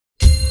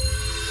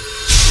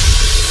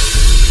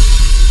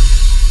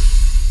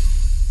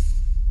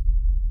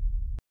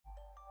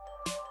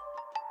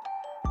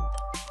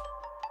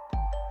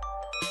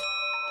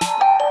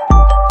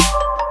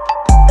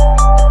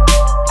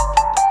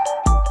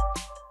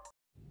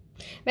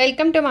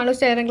Welcome to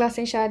Malu's tailoring class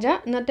in Sharjah.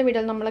 ഇന്നത്തെ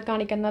വീഡിയോയിൽ നമ്മൾ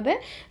കാണിക്കുന്നത്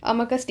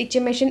നമുക്ക്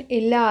സ്റ്റിച്ചിങ് മെഷീൻ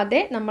ഇല്ലാതെ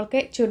നമുക്ക്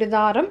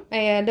ചുരിദാറും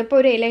ഇതിപ്പോൾ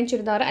ഒരു എലൈൻ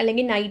ചുരിദാർ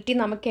അല്ലെങ്കിൽ നൈറ്റി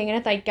നമുക്ക് എങ്ങനെ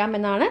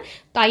തയ്ക്കാമെന്നാണ്.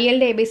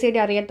 തയ്യലിൻ്റെ ABCD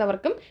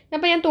അറിയാത്തവർക്കും.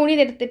 അപ്പോൾ ഞാൻ തുണി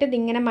എടുത്തിട്ട്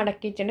ഇതിങ്ങനെ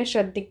മടക്കിയിട്ടുണ്ട്,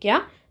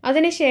 ശ്രദ്ധിക്കുക.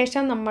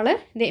 അതിനുശേഷം നമ്മൾ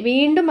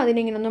വീണ്ടും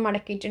അതിനിങ്ങനെ ഒന്ന്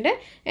മടക്കിയിട്ടുണ്ട്.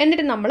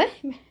 എന്നിട്ട് നമ്മൾ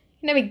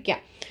ഇങ്ങനെ വയ്ക്കുക.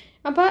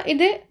 അപ്പോൾ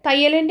ഇത്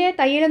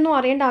തയ്യലൊന്നും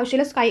അറിയേണ്ട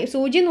ആവശ്യമില്ല.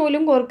 സൂചി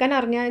നൂലും കോർക്കാൻ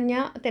അറിഞ്ഞു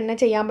കഴിഞ്ഞാൽ തന്നെ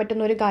ചെയ്യാൻ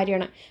പറ്റുന്ന ഒരു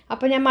കാര്യമാണ്.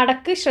 അപ്പോൾ ഞാൻ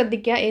മടക്ക്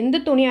ശ്രദ്ധിക്കുക. എന്ത്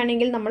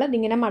തുണിയാണെങ്കിൽ നമ്മൾ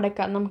ഇതിങ്ങനെ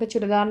മടക്കുക. നമുക്ക്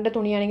ചുരിദാറിൻ്റെ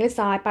തുണിയാണെങ്കിൽ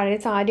പഴയ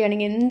സാരി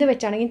ആണെങ്കിൽ എന്ത്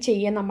വെച്ചാണെങ്കിലും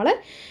ചെയ്യാം നമ്മൾ.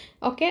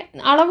 ഓക്കെ,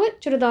 അളവ്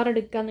ചുരിദാർ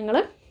എടുക്കുക നിങ്ങൾ.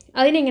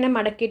 അതിനിങ്ങനെ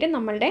മടക്കിയിട്ട്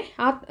നമ്മളുടെ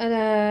ആ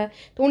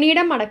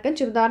തുണിയുടെ മടക്കും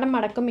ചുരിദാറിൻ്റെ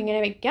മടക്കും ഇങ്ങനെ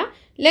വയ്ക്കുക.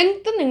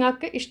 ലെങ്ത്ത്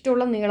നിങ്ങൾക്ക്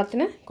ഇഷ്ടമുള്ള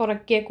നീളത്തിന്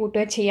കുറയ്ക്കുക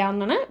കൂട്ടുക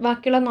ചെയ്യാവുന്നതാണ്.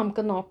 ബാക്കിയുള്ളത്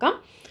നമുക്ക് നോക്കാം.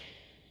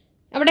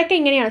 അവിടെയൊക്കെ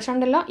ഇങ്ങനെയാണ്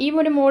ഷണ്ടല്ല. ഈ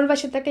ഒരു മോൾ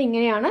വശത്തൊക്കെ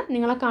ഇങ്ങനെയാണ്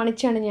നിങ്ങളെ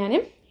കാണിച്ചാണ് ഞാൻ.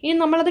 ഇനി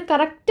നമ്മളത്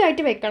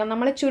കറക്റ്റായിട്ട് വെക്കണം.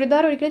 നമ്മൾ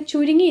ചുരിദാർ ഒരിക്കലും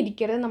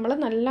ചുരുങ്ങിയിരിക്കരുത്. നമ്മൾ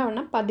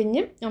നല്ലവണ്ണം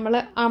പതിഞ്ഞ് നമ്മൾ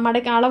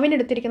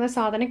അളവിനെടുത്തിരിക്കുന്ന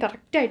സാധനം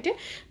കറക്റ്റായിട്ട്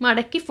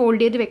മടക്കി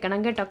ഫോൾഡ് ചെയ്ത്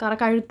വെക്കണം കേട്ടോ.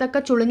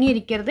 കഴുത്തൊക്കെ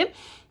ചുളുങ്ങിയിരിക്കരുത്.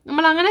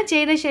 നമ്മളങ്ങനെ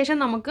ചെയ്ത ശേഷം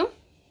നമുക്ക്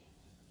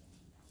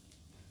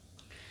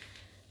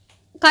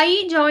കൈ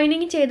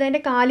ജോയിനിങ്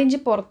ചെയ്തതിൻ്റെ 4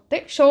 ഇഞ്ച് പുറത്ത്,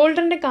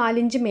 ഷോൾഡറിൻ്റെ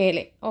 4 ഇഞ്ച്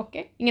മേലെ. ഓക്കെ,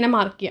 ഇങ്ങനെ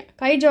മാർക്ക് ചെയ്യുക.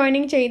 കൈ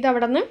ജോയിനിങ് ചെയ്ത്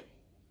അവിടെ നിന്ന്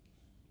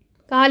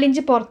 4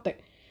 ഇഞ്ച് പുറത്ത്.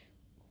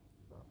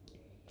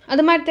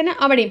 അതുമാതിരി തന്നെ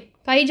അവിടെയും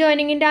കൈ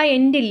ജോയിനിങ്ങിൻ്റെ ആ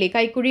എൻഡില്ലേ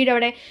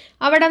കൈക്കുഴിയുടെ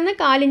അവിടെ നിന്ന്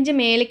 4 ഇഞ്ച്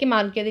മേലേക്ക്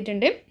മാർക്ക്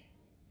ചെയ്തിട്ടുണ്ട്.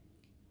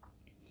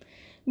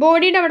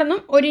 ബോഡിയുടെ അവിടെ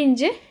നിന്നും 1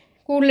 ഇഞ്ച്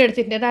കൂടുതൽ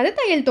എടുത്തിട്ടുണ്ട്, അതായത്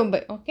തയ്യൽ തുമ്പ്.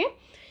 ഓക്കെ,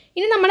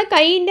 ഇനി നമ്മൾ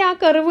കൈയിൻ്റെ ആ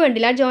കർവ്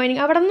കണ്ടില്ല, ആ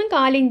ജോയിനിങ് അവിടെ നിന്നും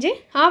 4 ഇഞ്ച്,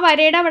 ആ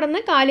വരയുടെ അവിടെ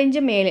നിന്ന് 4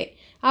 ഇഞ്ച് മേലെ,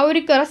 ആ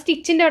ഒരു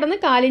സ്റ്റിച്ചിൻ്റെ അവിടെ നിന്ന്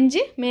 4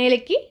 ഇഞ്ച്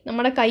മേലേക്ക്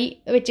നമ്മുടെ കൈ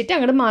വെച്ചിട്ട്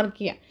അങ്ങോട്ട് മാർക്ക്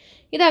ചെയ്യുക.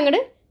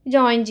 ഇതങ്ങോട്ട്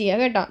ജോയിൻ ചെയ്യുക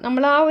കേട്ടോ.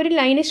 നമ്മൾ ആ ഒരു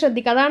ലൈന്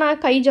ശ്രദ്ധിക്കുക. അതാണ് ആ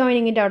കൈ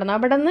ജോയിനിങ്ങിൻ്റെ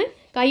അവിടെ നിന്ന്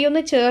കൈ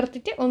ഒന്ന്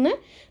ചേർത്തിട്ട്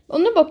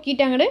ഒന്ന്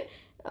പൊക്കിയിട്ട് അങ്ങോട്ട്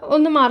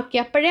ഒന്ന് മാർക്ക്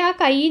ചെയ്യുക. അപ്പോഴേ ആ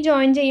കൈ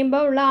ജോയിൻ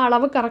ചെയ്യുമ്പോൾ ഉള്ള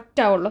അളവ്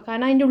കറക്റ്റ് ആവുള്ളൂ.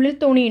 കാരണം അതിൻ്റെ ഉള്ളിൽ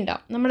തുണി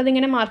ഉണ്ടാവും.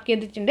 നമ്മളിതിങ്ങനെ മാർക്ക്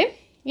ചെയ്തിട്ടുണ്ട്.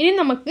 ഇനി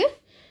നമുക്ക്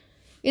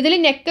ഇതിൽ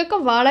നെക്കൊക്കെ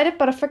വളരെ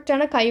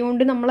പെർഫെക്റ്റാണ്. കൈ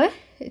കൊണ്ട് നമ്മൾ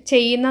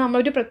ചെയ്യുന്ന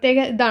നമ്മളൊരു പ്രത്യേക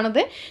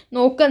ഇതാണത്.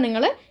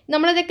 നോക്കുക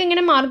നമ്മളിതൊക്കെ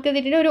ഇങ്ങനെ മാർക്ക്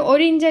ചെയ്തിട്ട്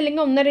ഒരു ഇഞ്ച്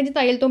അല്ലെങ്കിൽ 1.5 ഇഞ്ച്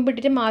തയ്യൽ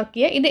തുമ്പിട്ടിട്ട് മാർക്ക്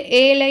ചെയ്യുക. ഇത്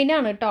A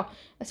ലൈനാണ് കേട്ടോ.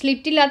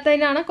 സ്ലിറ്റ്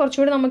ഇല്ലാത്തതിനാണ്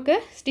കുറച്ചുകൂടി നമുക്ക്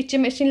സ്റ്റിച്ച്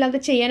മെഷീനില്ലാതെ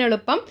ചെയ്യാൻ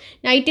എളുപ്പം.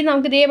 നൈറ്റി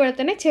നമുക്ക് ഇതേപോലെ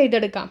തന്നെ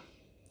ചെയ്തെടുക്കാം.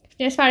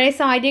 പഴയ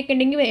സാരിയൊക്കെ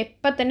ഉണ്ടെങ്കിൽ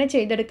എപ്പം തന്നെ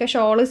ചെയ്തെടുക്കുക.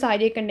 ഷോള്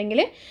സാരിയൊക്കെ ഉണ്ടെങ്കിൽ.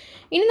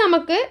 ഇനി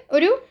നമുക്ക്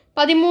ഒരു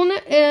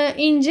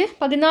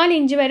 14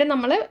 ഇഞ്ച് വരെ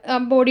നമ്മൾ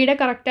ബോഡിയുടെ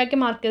കറക്റ്റാക്കി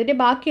മാർക്ക് ചെയ്തിട്ട്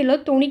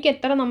ബാക്കിയുള്ളത് തുണിക്ക്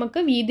എത്ര നമുക്ക്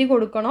വീതി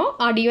കൊടുക്കണോ,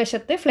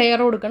 അടിവശത്ത് ഫ്ലെയർ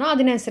കൊടുക്കണോ,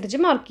 അതിനനുസരിച്ച്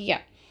മാർക്ക്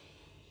ചെയ്യുക.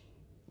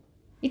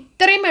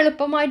 ഇത്രയും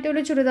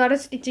എളുപ്പമായിട്ടൊരു ചുരിദാർ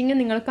സ്റ്റിച്ചിങ്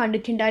നിങ്ങൾ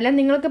കണ്ടിട്ടുണ്ടാവില്ല.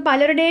 നിങ്ങൾക്ക്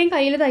പലരുടെയും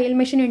കയ്യിൽ തയ്യൽ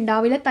മെഷീൻ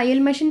ഉണ്ടാവില്ല. തയ്യൽ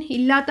മെഷീൻ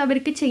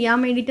ഇല്ലാത്തവർക്ക് ചെയ്യാൻ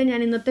വേണ്ടിയിട്ട്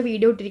ഞാൻ ഇന്നത്തെ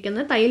വീഡിയോ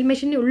ഇട്ടിരിക്കുന്നത്. തയ്യൽ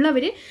മെഷീൻ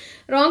ഉള്ളവർ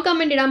റോങ്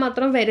കമൻറ്റ് ഇടാൻ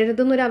മാത്രം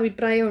വരരുതെന്നൊരു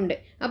അഭിപ്രായമുണ്ട്.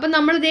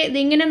 അപ്പം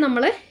ഇതിങ്ങനെ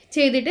നമ്മൾ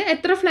ചെയ്തിട്ട്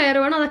എത്ര ഫ്ലെയർ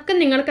വേണം അതൊക്കെ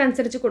നിങ്ങൾക്ക്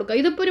അനുസരിച്ച് കൊടുക്കുക.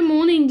 ഇതിപ്പോൾ ഒരു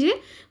 3 ഇഞ്ച്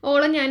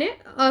ഓളം ഞാൻ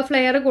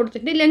ഫ്ലെയർ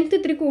കൊടുത്തിട്ട് ലെങ്ത്ത്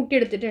ഇത്തിരി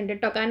കൂട്ടിയെടുത്തിട്ടുണ്ട്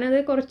കേട്ടോ. കാരണം അത്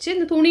കുറച്ച്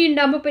തുണി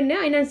ഉണ്ടാകുമ്പോൾ പിന്നെ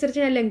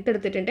അതിനനുസരിച്ച് ഞാൻ ലെങ്ത്ത്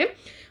എടുത്തിട്ടുണ്ട്.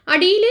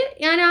 അടിയിൽ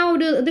ഞാൻ ആ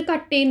ഒരു ഇത്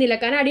കട്ട് ചെയ്യുന്നില്ല.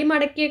 കാരണം അടി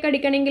മടക്കിയൊക്കെ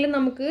അടിക്കണമെങ്കിൽ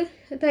നമുക്ക്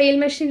തയ്യൽ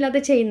മെഷീൻ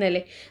ഇല്ലാതെ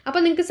ചെയ്യുന്നതല്ലേ. അപ്പോൾ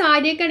നിങ്ങൾക്ക്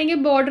സാരിയൊക്കെ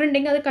ആണെങ്കിൽ ബോർഡർ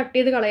ഉണ്ടെങ്കിൽ അത് കട്ട്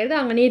ചെയ്ത് കളയരുത്,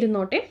 അങ്ങനെ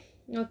ഇരുന്നോട്ടെ.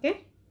 ഓക്കെ,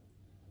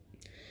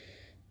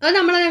 അത്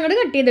നമ്മളത് അങ്ങോട്ട്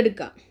കട്ട്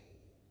ചെയ്തെടുക്കുക.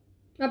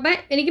 അപ്പം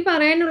എനിക്ക്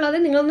പറയാനുള്ളത്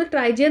നിങ്ങളൊന്ന്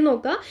ട്രൈ ചെയ്ത്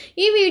നോക്കുക.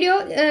 ഈ വീഡിയോ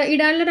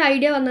ഇടാനുള്ളൊരു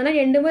ഐഡിയ വന്നാൽ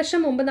 2 വർഷം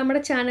മുമ്പ്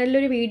നമ്മുടെ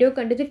ചാനലിലൊരു വീഡിയോ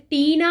കണ്ടിട്ട്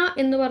ടീന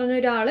എന്ന് പറഞ്ഞ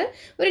ഒരാൾ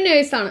ഒരു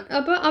നേഴ്സാണ്.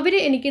 അപ്പോൾ അവർ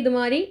എനിക്ക്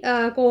ഇതുമാതിരി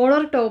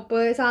കോളർ ടോപ്പ്,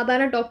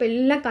 സാധാരണ ടോപ്പ്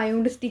എല്ലാം കൈ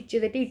കൊണ്ട് സ്റ്റിച്ച്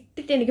ചെയ്തിട്ട്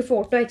ഇട്ടിട്ട് എനിക്ക്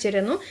ഫോട്ടോ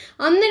അയച്ചിരുന്നു.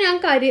 അന്ന് ഞാൻ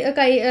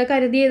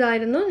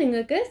കരുതിയതായിരുന്നു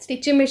നിങ്ങൾക്ക്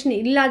സ്റ്റിച്ചിങ് മെഷീൻ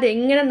ഇല്ലാതെ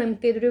എങ്ങനെ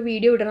നമുക്ക് ഇതൊരു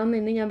വീഡിയോ ഇടണം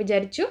എന്ന് ഞാൻ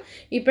വിചാരിച്ചു.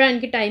 ഇപ്പോഴാണ്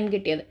എനിക്ക് ടൈം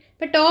കിട്ടിയത്.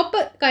 ഇപ്പോൾ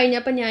ടോപ്പ്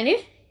കഴിഞ്ഞപ്പോൾ ഞാൻ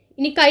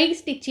ഇനി കൈ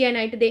സ്റ്റിച്ച്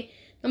ചെയ്യാനായിട്ട്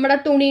നമ്മുടെ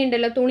തുണി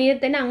ഉണ്ടല്ലോ, തുണിയിൽ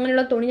തന്നെ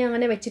അങ്ങനെയുള്ള തുണി ഞാൻ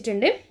അങ്ങനെ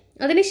വെച്ചിട്ടുണ്ട്.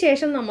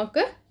 അതിനുശേഷം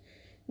നമുക്ക്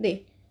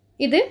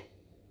ഇത്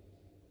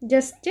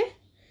ജസ്റ്റ്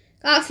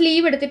ആ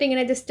സ്ലീവ് എടുത്തിട്ട്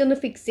ഇങ്ങനെ ജസ്റ്റ് ഒന്ന്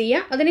ഫിക്സ്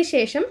ചെയ്യുക.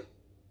 അതിനുശേഷം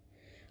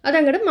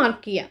അതങ്ങോട്ട്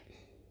മാർക്ക് ചെയ്യുക.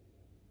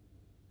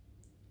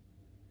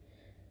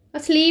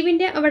 ആ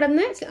സ്ലീവിൻ്റെ അവിടെ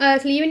നിന്ന്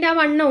സ്ലീവിൻ്റെ ആ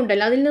വണ്ണം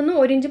ഉണ്ടല്ലോ അതിൽ നിന്നും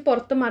 1 ഇഞ്ച്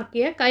പുറത്ത് മാർക്ക്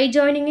ചെയ്യുക. കൈ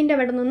ജോയിനിങ്ങിൻ്റെ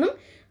അവിടെ നിന്നും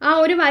ആ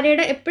ഒരു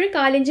വരയുടെ എപ്പോഴും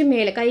 4 ഇഞ്ച്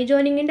മേലെ, കൈ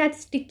ജോയിനിങ്ങിൻ്റെ ആ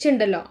സ്റ്റിച്ച്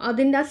ഉണ്ടല്ലോ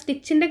അതിൻ്റെ ആ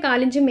സ്റ്റിച്ചിൻ്റെ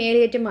 4 ഇഞ്ച്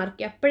മേലെയായിട്ട് മാർക്ക്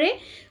ചെയ്യുക. അപ്പോഴേ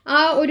ആ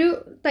ഒരു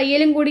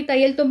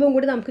തയ്യൽ തുമ്പും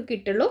കൂടി നമുക്ക്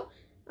കിട്ടുള്ളൂ.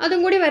 അതും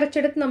കൂടി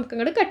വരച്ചെടുത്ത്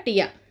നമുക്കങ്ങോട്ട് കട്ട്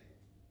ചെയ്യാം.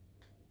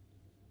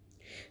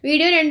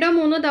 വീഡിയോ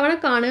 2-3 തവണ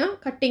കാണുക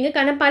കട്ടിങ്.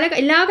 കാരണം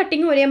എല്ലാ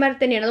കട്ടിങ്ങും ഒരേ മാതിരി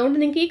തന്നെയാണ്. അതുകൊണ്ട്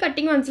നിങ്ങൾക്ക് ഈ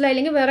കട്ടിങ്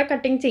മനസ്സിലായില്ലെങ്കിൽ വേറെ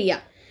കട്ടിങ്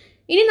ചെയ്യാം.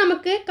 ഇനി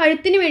നമുക്ക്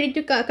കഴുത്തിന്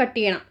വേണ്ടിയിട്ട് കട്ട്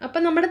ചെയ്യണം.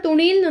 അപ്പം നമ്മുടെ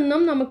തുണിയിൽ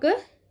നിന്നും നമുക്ക്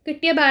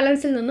കിട്ടിയ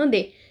ബാലൻസിൽ നിന്നും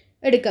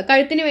എടുക്കുക.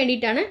 കഴുത്തിന്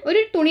വേണ്ടിയിട്ടാണ്. ഒരു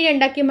തുണി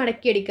 2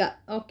 മടക്കി എടുക്കുക.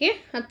 ഓക്കെ,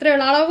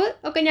 അത്രയുള്ള അളവ്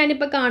ഒക്കെ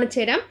ഞാനിപ്പോൾ കാണിച്ചു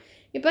തരാം.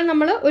 ഇപ്പം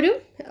നമ്മൾ ഒരു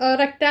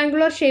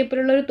റെക്റ്റാങ്കുലർ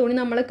ഷേപ്പിലുള്ള ഒരു തുണി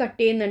നമ്മൾ കട്ട്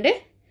ചെയ്യുന്നുണ്ട്.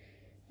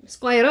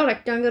 സ്ക്വയറോ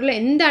റെക്റ്റാങ്കുലറോ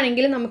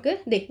എന്താണെങ്കിലും നമുക്ക്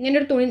ഇങ്ങനെ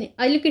ഒരു തുണി,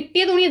 അതിൽ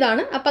കിട്ടിയ തുണി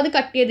ഇതാണ്. അപ്പോൾ അത്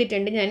കട്ട്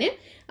ചെയ്തിട്ടുണ്ട് ഞാൻ.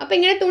 അപ്പോൾ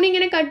ഇങ്ങനെ തുണി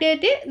ഇങ്ങനെ കട്ട്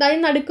ചെയ്തിട്ട്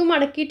അതായത് നടുക്ക്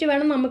മടക്കിയിട്ട്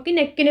വേണം നമുക്ക്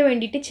നെക്കിന്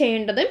വേണ്ടിയിട്ട്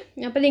ചെയ്യേണ്ടത്.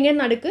 അപ്പോൾ ഇതിങ്ങനെ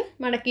നടുക്ക്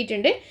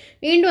മടക്കിയിട്ടുണ്ട്.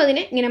 വീണ്ടും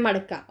അതിനെ ഇങ്ങനെ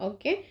മടക്കുക.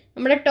 ഓക്കെ,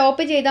 നമ്മുടെ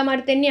ടോപ്പ് ചെയ്ത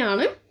മാതിരി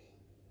തന്നെയാണ്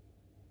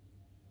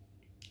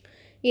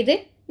ഇത്.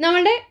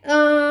 നമ്മളുടെ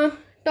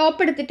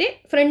ടോപ്പ് എടുത്തിട്ട്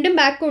ഫ്രണ്ടും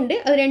ബാക്കും ഉണ്ട്,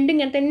 അത് രണ്ടും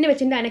ഇങ്ങനെ തന്നെ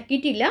വെച്ചിട്ട്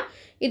അനക്കിയിട്ടില്ല.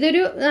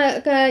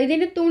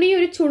 ഇതിൻ്റെ തുണി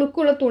ഒരു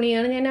ചുളുക്കുള്ള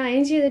തുണിയാണ്. ഞാൻ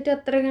അയൺ ചെയ്തിട്ട്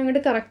അത്ര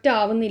അങ്ങോട്ട് കറക്റ്റ്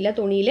ആവുന്നില്ല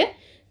തുണി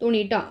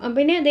കേട്ടോ.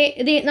 പിന്നെ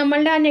ഇത്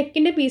നമ്മളുടെ ആ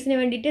നെക്കിൻ്റെ പീസിന്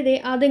വേണ്ടിയിട്ട്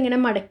അതിങ്ങനെ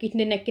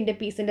മടക്കിയിട്ടുണ്ട്. നെക്കിൻ്റെ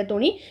പീസിൻ്റെ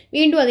തുണി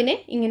വീണ്ടും അതിനെ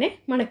ഇങ്ങനെ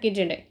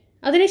മടക്കിയിട്ടുണ്ട്.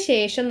 അതിന്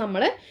ശേഷം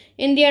നമ്മൾ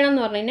എന്ത്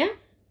ചെയ്യണമെന്ന് പറഞ്ഞു കഴിഞ്ഞാൽ,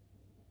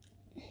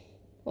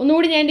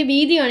 ഒന്നുകൂടി ഞാൻ എൻ്റെ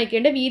വീതി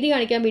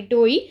കാണിക്കാൻ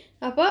വിട്ടുപോയി.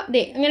 അപ്പോൾ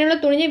അങ്ങനെയുള്ള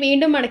തുണി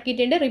വീണ്ടും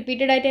മടക്കിയിട്ടുണ്ട്.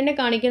 റിപ്പീറ്റഡ് ആയിട്ട് തന്നെ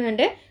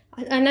കാണിക്കുന്നുണ്ട്.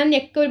 എന്നാൽ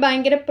നെക്ക് ഒരു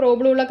ഭയങ്കര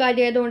പ്രോബ്ലം ഉള്ള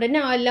കാര്യമായതുകൊണ്ട്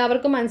തന്നെ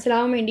എല്ലാവർക്കും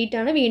മനസ്സിലാവാൻ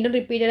വേണ്ടിയിട്ടാണ് വീണ്ടും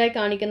റിപ്പീറ്റഡായി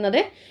കാണിക്കുന്നത്.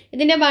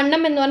 ഇതിൻ്റെ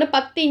വണ്ണം എന്ന് പറഞ്ഞാൽ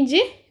 10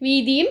 ഇഞ്ച്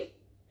വീതിയും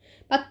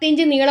 10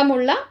 ഇഞ്ച്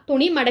നീളമുള്ള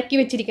തുണി മടക്കി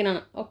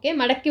വെച്ചിരിക്കുന്നതാണ്. ഓക്കെ,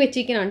 മടക്കി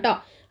വെച്ചിരിക്കുന്നതാണ് കേട്ടോ.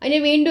 അതിന്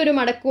വീണ്ടും ഒരു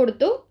മടക്ക്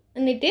കൊടുത്തു.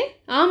 എന്നിട്ട്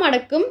ആ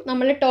മടക്കും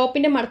നമ്മൾ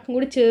ടോപ്പിൻ്റെ മടക്കും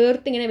കൂടി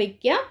ചേർത്ത് ഇങ്ങനെ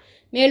വെക്കുക.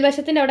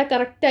 മേൽവശത്തിൻ്റെ അവിടെ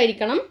കറക്റ്റ്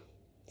ആയിരിക്കണം,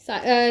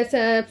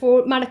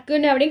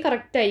 മടക്കിൻ്റെ അവിടെയും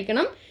കറക്റ്റ്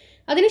ആയിരിക്കണം.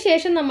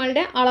 അതിനുശേഷം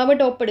നമ്മളുടെ അളവ്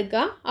ടോപ്പ്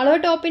എടുക്കുക. അളവ്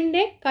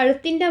ടോപ്പിൻ്റെ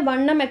കഴുത്തിൻ്റെ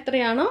വണ്ണം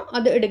എത്രയാണോ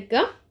അത്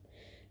എടുക്കുക.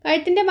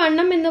 കഴുത്തിൻ്റെ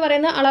വണ്ണം എന്ന്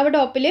പറയുന്ന അളവ്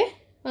ടോപ്പിൽ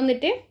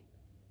വന്നിട്ട്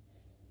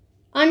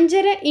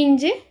 5.5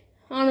 ഇഞ്ച്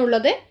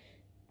ആണുള്ളത്.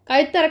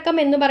 കഴുത്തിറക്കം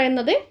എന്ന്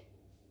പറയുന്നത്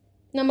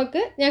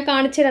ഞാൻ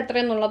കാണിച്ചു തരാം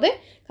എത്രയെന്നുള്ളത്.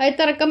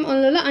 കഴുത്തിറക്കം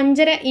ഉള്ളത്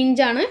 5.5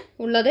 ഇഞ്ചാണ്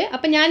ഉള്ളത്.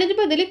 അപ്പം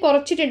ഞാനിതിപ്പോൾ ഇതിൽ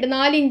കുറച്ചിട്ടുണ്ട്.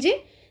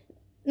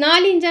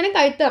 4 ഇഞ്ചാണ്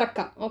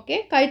കഴുത്തിറക്കം. ഓക്കെ,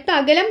 കഴുത്ത്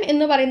അകലം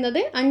എന്ന് പറയുന്നത്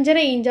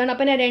 5.5 ഇഞ്ചാണ്.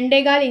 അപ്പം ഞാൻ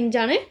 2.25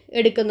 ഇഞ്ചാണ്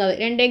എടുക്കുന്നത്.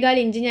 2.25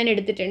 ഇഞ്ച് ഞാൻ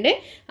എടുത്തിട്ടുണ്ട്.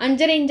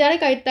 5.5 ഇഞ്ചാണ്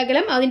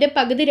കഴുത്തകലം, അതിൻ്റെ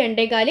പകുതി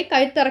 2.25.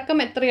 കഴുത്തിറക്കം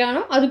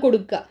എത്രയാണോ അത്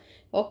കൊടുക്കുക.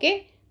 ഓക്കെ,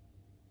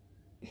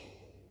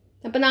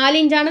 അപ്പോൾ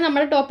 4 ഇഞ്ചാണ്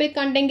നമ്മുടെ ടോപ്പിൽ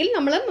കണ്ടെങ്കിൽ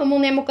നമ്മൾ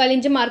 3.25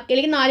 ഇഞ്ച് മാർക്ക് ചെയ്യുക,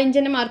 അല്ലെങ്കിൽ 4 ഇഞ്ച്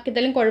തന്നെ മാർക്ക്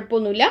ചെയ്താലും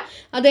കുഴപ്പമൊന്നുമില്ല.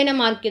 അത് തന്നെ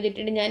മാർക്ക്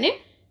ചെയ്തിട്ടുണ്ട്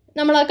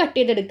നമ്മളത് കട്ട്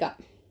ചെയ്തെടുക്കാം.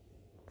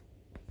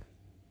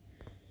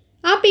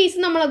 ആ പീസ്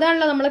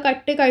അതാണല്ലോ നമ്മൾ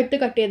കഴുത്ത്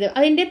കട്ട് ചെയ്ത്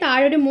അതിൻ്റെ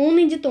താഴെ ഒരു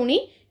 3 ഇഞ്ച് തുണി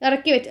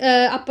ഇറക്കി വെച്ച്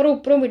അപ്പുറവും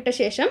ഇപ്പുറവും വിട്ട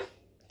ശേഷം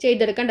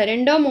ചെയ്തെടുക്കണ്ട.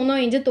 2-3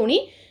 ഇഞ്ച് തുണി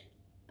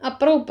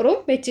അപ്പുറവും ഇപ്പുറവും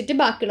വെച്ചിട്ട്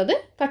ബാക്കിയുള്ളത്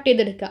കട്ട്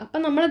ചെയ്തെടുക്കുക.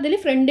 അപ്പം നമ്മളതിൽ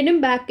ഫ്രണ്ടിനും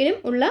ബാക്കിനും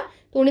ഉള്ള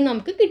തുണി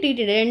നമുക്ക്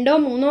കിട്ടിയിട്ടുണ്ട്.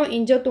 2-3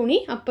 ഇഞ്ചോ തുണി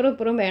അപ്പുറവും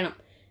ഇപ്പുറവും വേണം.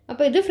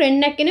 അപ്പോൾ ഇത്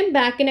ഫ്രണ്ട് നെക്കിനും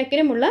ബാക്ക്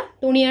നെക്കിനുമുള്ള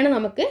തുണിയാണ്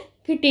നമുക്ക്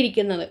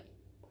കിട്ടിയിരിക്കുന്നത്.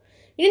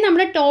 ഇനി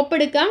നമ്മൾ ടോപ്പ്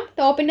എടുക്കാം.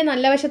 ടോപ്പിൻ്റെ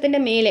നല്ല വശത്തിൻ്റെ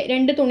മേലെ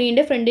 2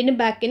 തുണിയുണ്ട്, ഫ്രണ്ടിനും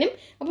ബാക്കിനും.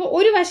 അപ്പോൾ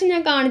ഒരു വശം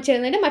ഞാൻ കാണിച്ചു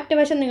തരുന്നതിൻ്റെ മറ്റു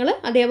വശം നിങ്ങൾ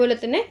അതേപോലെ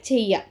തന്നെ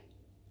ചെയ്യുക.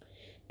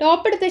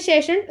 ടോപ്പ് എടുത്ത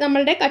ശേഷം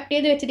നമ്മളുടെ കട്ട്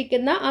ചെയ്ത്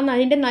വെച്ചിരിക്കുന്ന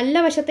അതിൻ്റെ നല്ല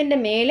വശത്തിൻ്റെ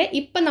മേലെ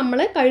ഇപ്പം നമ്മൾ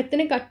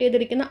കഴുത്തിന് കട്ട്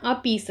ചെയ്തിരിക്കുന്ന ആ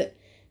പീസ്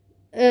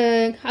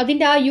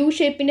അതിൻ്റെ ആ യു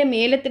ഷേപ്പിൻ്റെ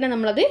മേലെ തന്നെ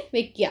നമ്മളത്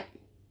വെക്കുക.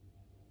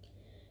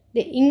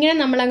 ഇങ്ങനെ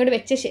നമ്മൾ അങ്ങോട്ട്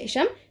വെച്ച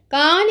ശേഷം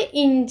 4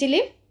 ഇഞ്ചിൽ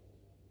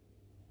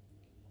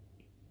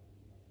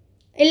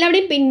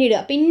എല്ലാവിടെയും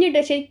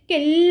പിന്നിടുക. ശരിക്കും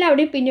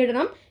എല്ലാവിടെയും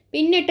പിന്നിടണം.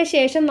 പിന്നിട്ട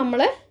ശേഷം നമ്മൾ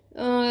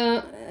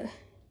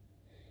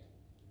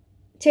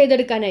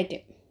ചെയ്തെടുക്കാനായിട്ട്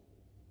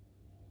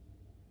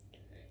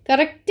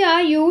കറക്റ്റ് ആ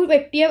യു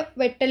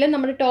വെട്ടൽ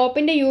നമ്മുടെ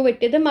ടോപ്പിൻ്റെ യു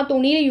വെട്ടിയതും ആ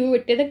തുണിയിലെ യു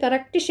വെട്ടിയതും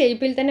കറക്റ്റ്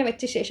ഷേപ്പിൽ തന്നെ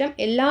വെച്ച ശേഷം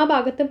എല്ലാ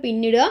ഭാഗത്തും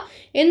പിന്നിടുക.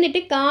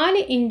 എന്നിട്ട്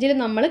 4 ഇഞ്ചിൽ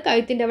നമ്മൾ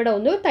കഴുത്തിൻ്റെ അവിടെ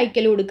ഒന്ന്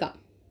തയ്ക്കൽ കൊടുക്കാം.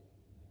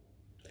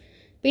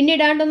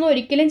 പിന്നിടാണ്ടൊന്നും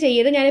ഒരിക്കലും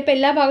ചെയ്യരുത്. ഞാനിപ്പോൾ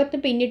എല്ലാ ഭാഗത്തും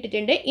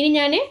പിന്നിട്ടിട്ടുണ്ട്. ഇനി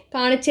ഞാൻ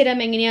കാണിച്ചു തരാം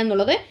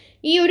എങ്ങനെയാണെന്നുള്ളത്.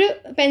 ഈ ഒരു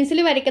പെൻസിൽ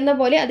വരയ്ക്കുന്ന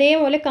പോലെ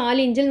അതേപോലെ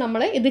 4 ഇഞ്ചിൽ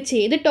നമ്മൾ ഇത്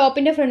ചെയ്ത്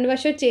ടോപ്പിൻ്റെ ഫ്രണ്ട്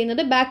വശം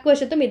ചെയ്യുന്നത് ബാക്ക്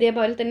വശത്തും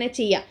ഇതേപോലെ തന്നെ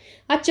ചെയ്യാം.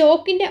 ആ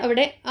ചോക്കിൻ്റെ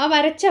അവിടെ ആ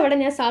വരച്ച അവിടെ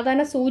ഞാൻ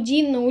സാധാരണ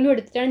സൂചിയും നൂലും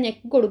എടുത്തിട്ടാണ്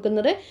നെക്ക്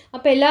കൊടുക്കുന്നത്.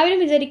 അപ്പോൾ എല്ലാവരും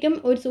വിചാരിക്കും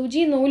ഒരു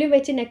സൂചിയും നൂലും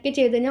വെച്ച് നെക്ക്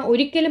ചെയ്ത് കഴിഞ്ഞാൽ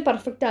ഒരിക്കലും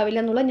പെർഫെക്റ്റ്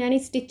ആവില്ല എന്നുള്ളത്. ഞാൻ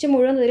ഈ സ്റ്റിച്ച്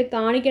മുഴുവൻ ഇതിൽ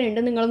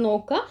കാണിക്കുന്നുണ്ട്, നിങ്ങൾ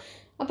നോക്കുക.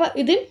 അപ്പോൾ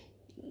ഇത്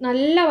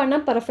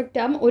നല്ലവണ്ണം പെർഫെക്റ്റ്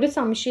ആകും, ഒരു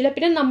സംശയമില്ല.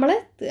 പിന്നെ നമ്മൾ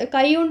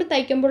കൈ കൊണ്ട്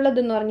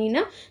തയ്ക്കുമ്പോഴുള്ളതെന്ന് പറഞ്ഞു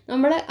കഴിഞ്ഞാൽ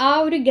നമ്മൾ ആ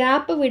ഒരു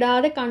ഗ്യാപ്പ്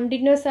വിടാതെ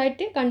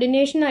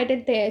കണ്ടിന്യൂഷനായിട്ട്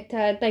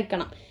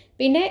തയ്ക്കണം.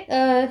 പിന്നെ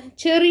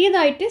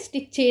ചെറിയതായിട്ട്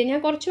സ്റ്റിച്ച് ചെയ്യുക.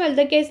 ഞാൻ കുറച്ച്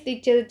വലുതൊക്കെ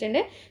സ്റ്റിച്ച്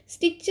ചെയ്തിട്ടുണ്ട്.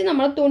 സ്റ്റിച്ച്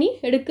നമ്മൾ തുണി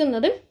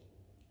എടുക്കുന്നത്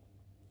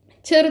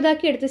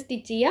ചെറുതാക്കി എടുത്ത്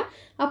സ്റ്റിച്ച് ചെയ്യുക,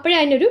 അപ്പോഴേ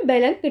അതിനൊരു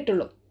ബലം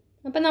കിട്ടുള്ളൂ.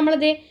 അപ്പം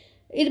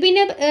ഇത്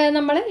പിന്നെ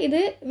നമ്മൾ ഇത്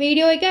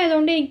വീഡിയോയ്ക്ക്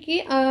ആയതുകൊണ്ട് എനിക്ക്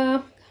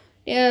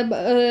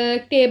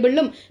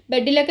ടേബിളിലും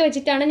ബെഡിലൊക്കെ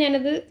വെച്ചിട്ടാണ്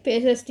ഞാനത്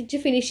സ്റ്റിച്ച്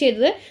ഫിനിഷ്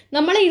ചെയ്തത്.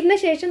 നമ്മൾ ഇരുന്ന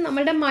ശേഷം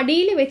നമ്മളുടെ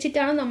മടിയിൽ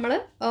വെച്ചിട്ടാണ് നമ്മൾ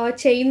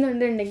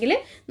ചെയ്യുന്നുണ്ടെങ്കിൽ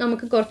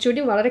നമുക്ക്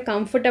കുറച്ചുകൂടി വളരെ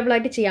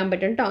കംഫർട്ടബിളായിട്ട് ചെയ്യാൻ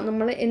പറ്റും കേട്ടോ.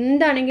 നമ്മൾ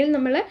എന്താണെങ്കിലും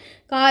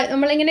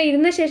നമ്മളിങ്ങനെ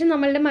ഇരുന്ന ശേഷം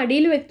നമ്മളുടെ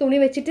മടിയിൽ തുണി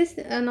വെച്ചിട്ട്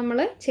നമ്മൾ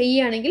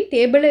ചെയ്യുകയാണെങ്കിൽ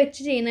ടേബിളിൽ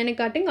വെച്ച്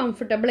ചെയ്യുന്നതിനെക്കാട്ടും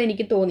കംഫർട്ടബിൾ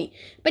എനിക്ക് തോന്നി.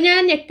 അപ്പം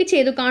ഞാൻ നെക്ക്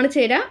ചെയ്തു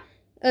കാണിച്ചു തരാം.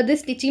 അത്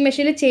സ്റ്റിച്ചിങ്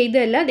മെഷീനിൽ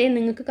ചെയ്തതല്ല, അതേ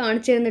നിങ്ങൾക്ക്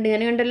കാണിച്ചു തരുന്നുണ്ട്.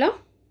 ഞാൻ കണ്ടല്ലോ,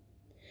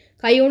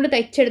 കൈ കൊണ്ട്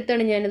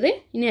തയ്ച്ചെടുത്താണ് ഞാനത്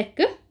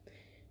നെക്ക്.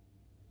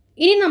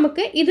 ഇനി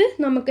നമുക്ക്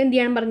എന്ത്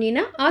ചെയ്യണം പറഞ്ഞു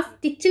കഴിഞ്ഞാൽ ആ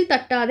സ്റ്റിച്ചിൽ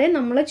തട്ടാതെ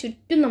നമ്മൾ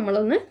ചുറ്റും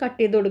നമ്മളൊന്ന് കട്ട്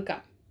ചെയ്ത് കൊടുക്കാം.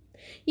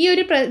 ഈ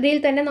ഒരു ഇതിൽ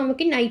തന്നെ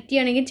നമുക്ക് നൈറ്റി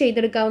ആണെങ്കിൽ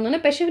ചെയ്തെടുക്കാവുന്നതാണ്.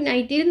 പക്ഷേ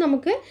നൈറ്റിയിൽ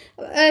നമുക്ക്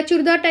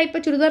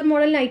ചുരിദാർ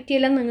മോഡൽ നൈറ്റി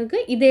എല്ലാം നിങ്ങൾക്ക്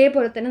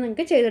ഇതേപോലെ തന്നെ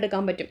നിങ്ങൾക്ക്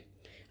ചെയ്തെടുക്കാൻ പറ്റും.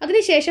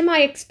 അതിനുശേഷം ആ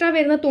എക്സ്ട്രാ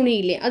വരുന്ന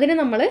തുണിയില്ലേ അതിനെ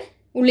നമ്മൾ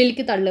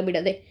ഉള്ളിലേക്ക്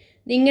തള്ളിവിടാതെ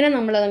ഇതിങ്ങനെ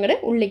നമ്മളതങ്ങോട്ട്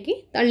ഉള്ളിലേക്ക്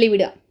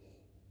തള്ളിവിടുക.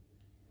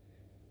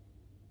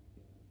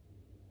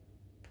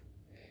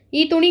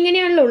 ഈ തുണി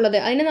ഇങ്ങനെയാണല്ലോ ഉള്ളത്,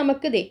 അതിനെ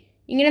നമുക്ക്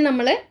ഇങ്ങനെ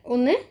നമ്മൾ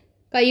ഒന്ന്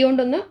കൈ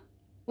കൊണ്ടൊന്ന്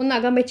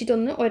നഖം വെച്ചിട്ട്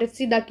ഒന്ന്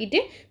ഉരച്ച് ഇതാക്കിയിട്ട്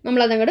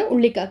നമ്മളതങ്ങോട്ട്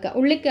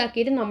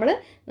ഉള്ളിക്കാക്കിയിട്ട് നമ്മൾ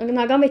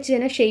നഖം വെച്ച്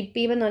തന്നെ ഷേപ്പ്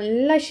ചെയ്യുമ്പോൾ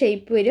നല്ല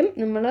ഷേപ്പ് വരും.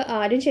 നമ്മൾ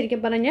ആരും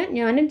ശരിക്കും പറഞ്ഞാൽ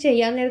ഞാനും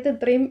ചെയ്യാൻ നേരത്ത്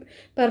ഇത്രയും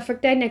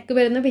പെർഫെക്റ്റായി നെക്ക്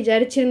വരുമെന്ന്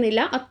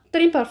വിചാരിച്ചിരുന്നില്ല.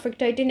 അത്രയും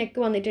പെർഫെക്റ്റായിട്ട് നെക്ക്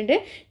വന്നിട്ടുണ്ട്.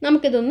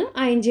 നമുക്കിതൊന്ന്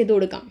അയൺ ചെയ്ത്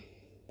കൊടുക്കാം.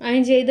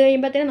 അയൺ ചെയ്ത്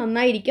കഴിയുമ്പോഴത്തേനും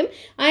നന്നായിരിക്കും.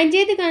 അയൺ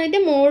ചെയ്ത് കഴിഞ്ഞിട്ട്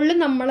മുകളിൽ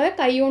നമ്മൾ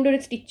കൈ കൊണ്ടൊരു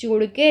സ്റ്റിച്ച്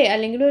കൊടുക്കുക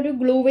അല്ലെങ്കിൽ ഒരു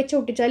ഗ്ലൂ വെച്ച്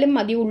ഒട്ടിച്ചാലും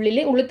മതി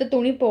ഉള്ളിലത്തെ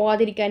തുണി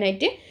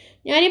പോകാതിരിക്കാനായിട്ട്.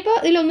 ഞാനിപ്പോൾ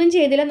ഇതിലൊന്നും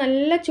ചെയ്തില്ല.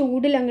 നല്ല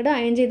ചൂടിൽ അങ്ങോട്ട്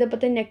അയൺ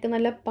ചെയ്തപ്പോഴത്തെ നെക്ക്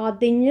നല്ല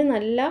പതിഞ്ഞ്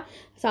നല്ല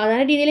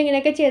സാധാരണ രീതിയിൽ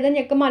ഇങ്ങനെയൊക്കെ ചെയ്താൽ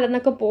നെക്ക്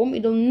മലന്നൊക്കെ പോവും.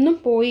 ഇതൊന്നും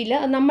പോയില്ല.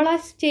 നമ്മൾ ആ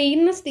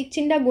ചെയ്യുന്ന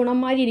സ്റ്റിച്ചിൻ്റെ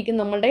ഗുണമാതിരി ഇരിക്കും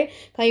നമ്മളുടെ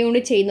കൈ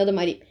കൊണ്ട് ചെയ്യുന്നത്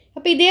മാതിരി.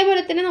 അപ്പോൾ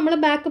ഇതേപോലെ തന്നെ നമ്മൾ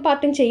ബാക്ക്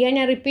പാർട്ടും ചെയ്യാൻ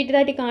ഞാൻ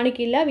റിപ്പീറ്റഡായിട്ട്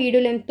കാണിക്കില്ല.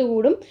 വീഡിയോ ലെങ്ത്ത്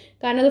കൂടും.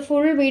 കാരണം അത്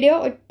ഫുൾ വീഡിയോ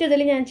ഒറ്റ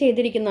ഇതിൽ ഞാൻ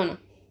ചെയ്തിരിക്കുന്നതാണ്.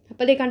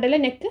 അപ്പോൾ ഇത് കണ്ടല്ലോ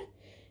നെക്ക്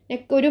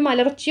ഒരു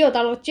മലർച്ചയോ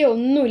തളർച്ചയോ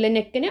ഒന്നുമില്ല.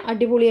 നെക്കിന്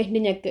അടിപൊളിയായിട്ട്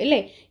നെക്ക് അല്ലേ.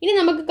 ഇനി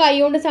നമുക്ക് കൈ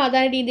കൊണ്ട്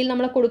സാധാരണ രീതിയിൽ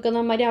നമ്മൾ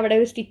കൊടുക്കുന്ന മാതിരി അവിടെ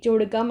ഒരു സ്റ്റിച്ച്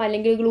കൊടുക്കാം,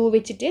 അല്ലെങ്കിൽ ഗ്ലൂ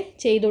വെച്ചിട്ട്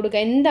ചെയ്ത്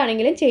കൊടുക്കാം,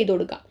 എന്താണെങ്കിലും ചെയ്ത്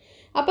കൊടുക്കാം.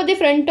 അപ്പോൾ ഇത്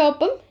ഫ്രണ്ട്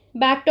ടോപ്പും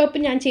ബാക്ക്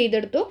ടോപ്പും ഞാൻ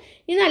ചെയ്തെടുത്തു.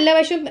 ഇനി നല്ല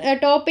വശം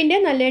ടോപ്പിൻ്റെ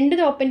രണ്ട്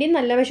ടോപ്പിൻ്റെയും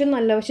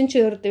നല്ല വശം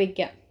ചേർത്ത്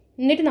വെക്കുക.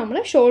 എന്നിട്ട് നമ്മൾ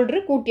ഷോൾഡർ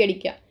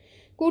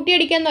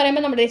കൂട്ടിയടിക്കുക എന്ന്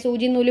പറയുമ്പോൾ നമ്മുടെ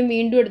സൂചി നൂലും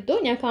വീണ്ടും എടുത്തു.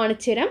 ഞാൻ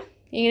കാണിച്ചു തരാം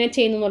എങ്ങനെ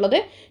ചെയ്യുന്നു എന്നുള്ളത്.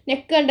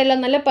 നെക്ക് കണ്ടല്ലോ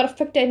നല്ല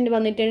പെർഫെക്റ്റ് ആയിട്ട്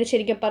വന്നിട്ടുണ്ട്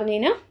ശരിക്കും പറഞ്ഞു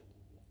കഴിഞ്ഞാൽ.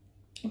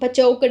 അപ്പോൾ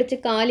ചോക്കടിച്ച്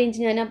 4 ഇഞ്ച്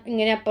ഞാൻ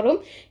ഇങ്ങനെ അപ്പുറവും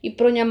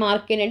ഇപ്പുറവും ഞാൻ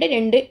മാർക്ക് ചെയ്യുന്നുണ്ട്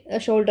 2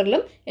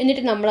 ഷോൾഡറിലും.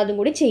 എന്നിട്ട് നമ്മളതും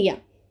കൂടി ചെയ്യാം.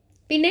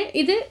 പിന്നെ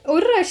ഇത്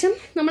ഒരു പ്രാവശ്യം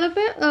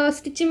നമ്മളിപ്പോൾ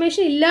സ്റ്റിച്ചിങ്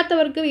മെഷീൻ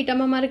ഇല്ലാത്തവർക്ക്,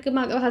 വീട്ടമ്മമാർക്ക്,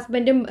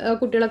 ഹസ്ബൻഡും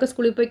കുട്ടികളൊക്കെ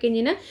സ്കൂളിൽ പോയി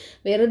കഴിഞ്ഞാൽ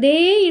വെറുതെ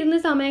ഇരുന്ന്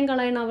സമയം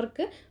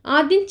കളയണവർക്ക്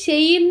ആദ്യം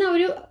ചെയ്യുന്ന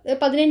ഒരു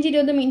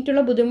 15-20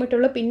 മിനിറ്റുള്ള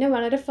ബുദ്ധിമുട്ടുള്ളൂ. പിന്നെ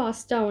വളരെ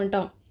ഫാസ്റ്റ് ആവും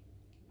കേട്ടോ.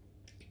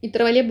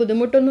 ഇത്ര വലിയ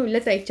ബുദ്ധിമുട്ടൊന്നുമില്ല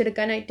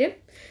തയ്ച്ചെടുക്കാനായിട്ട്.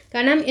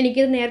 കാരണം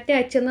എനിക്കിത് നേരത്തെ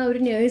അയച്ചെന്ന ഒരു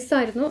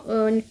നേഴ്സായിരുന്നു,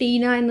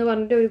 ടീന എന്ന്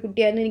പറഞ്ഞിട്ട് ഒരു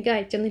കുട്ടിയായിരുന്നു എനിക്ക്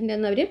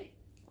അയച്ചെന്നിട്ടുണ്ടെന്ന്. അവർ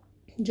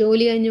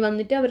ജോലി കഴിഞ്ഞ്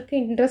വന്നിട്ട് അവർക്ക്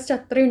ഇൻട്രസ്റ്റ്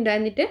അത്രയും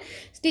ഉണ്ടായിരുന്നിട്ട്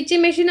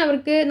സ്റ്റിച്ചിങ് മെഷീൻ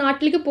അവർക്ക്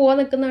നാട്ടിലേക്ക് പോകാൻ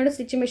നിൽക്കുന്നവരുടെ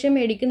സ്റ്റിച്ചിങ് മെഷീൻ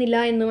മേടിക്കുന്നില്ല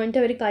എന്ന്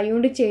പറഞ്ഞിട്ട് അവർ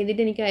കൈകൊണ്ട്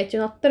ചെയ്തിട്ട് എനിക്ക് അയച്ചു.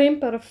 അത്രയും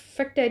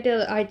പെർഫെക്റ്റ് ആയിട്ട്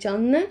അയച്ചു.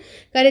 അന്ന്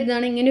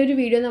കരുതാണ് ഇങ്ങനെ ഒരു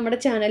വീഡിയോ നമ്മുടെ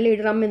ചാനലിൽ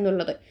ഇടണം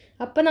എന്നുള്ളത്.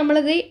 അപ്പോൾ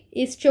നമ്മളത്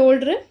ഈ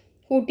ഷോൾഡർ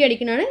കൂട്ടി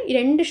അടിക്കുന്നതാണ്. ഈ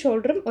 2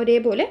 ഷോൾഡറും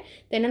ഒരേപോലെ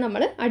തന്നെ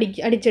നമ്മൾ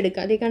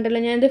അടിച്ചെടുക്കുക. അതേ കണ്ടല്ലോ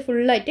ഞാനിത്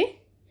ഫുള്ളായിട്ട്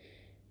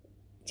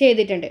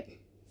ചെയ്തിട്ടുണ്ട്.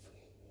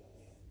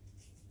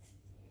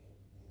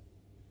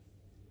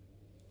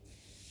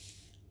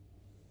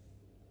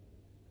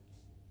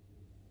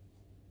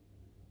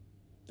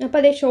 അപ്പോൾ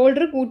അതേ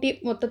ഷോൾഡർ കൂട്ടി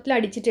മൊത്തത്തിൽ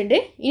അടിച്ചിട്ടുണ്ട്.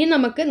 ഇനി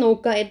നമുക്ക്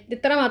നോക്കാം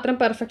എത്ര മാത്രം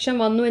പെർഫെക്ഷൻ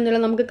വന്നു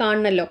എന്നുള്ളത് നമുക്ക്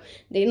കാണണമല്ലോ.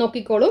 ഇതേ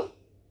നോക്കിക്കോളൂ,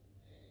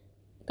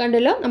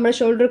 കണ്ടല്ലോ നമ്മൾ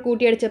ഷോൾഡർ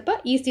കൂട്ടി അടിച്ചപ്പോൾ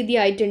ഈ സ്ഥിതി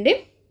ആയിട്ടുണ്ട്.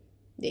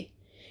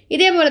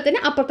 ഇതേപോലെ തന്നെ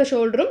അപ്പുറത്തെ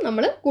ഷോൾഡറും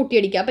നമ്മൾ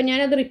കൂട്ടിയടിക്കുക. അപ്പോൾ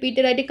ഞാനത്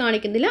റിപ്പീറ്റഡായിട്ട്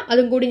കാണിക്കുന്നില്ല,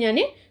 അതും കൂടി ഞാൻ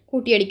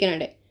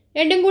കൂട്ടിയടിക്കാനുണ്ട്.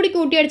 രണ്ടും കൂടി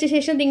കൂട്ടിയടിച്ച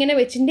ശേഷം ഇതിങ്ങനെ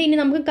വെച്ചിട്ടുണ്ട്. ഇനി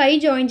നമുക്ക് കൈ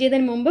ജോയിൻ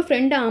ചെയ്തതിന് മുമ്പ്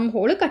ഫ്രണ്ട് ആം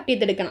ഹോൾ കട്ട്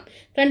ചെയ്തെടുക്കണം.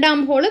 ഫ്രണ്ട് ആം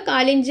ഹോൾ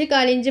 4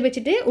 ഇഞ്ച്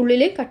വെച്ചിട്ട്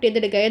ഉള്ളിൽ കട്ട്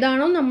ചെയ്തെടുക്കുക.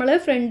 ഏതാണോ നമ്മൾ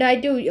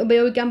ഫ്രണ്ടായിട്ട്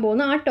ഉപയോഗിക്കാൻ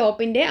പോകുന്ന ആ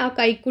ടോപ്പിൻ്റെ ആ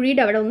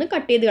കൈക്കുഴിയുടെ അവിടെ ഒന്ന്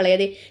കട്ട് ചെയ്ത്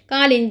കളയാതെ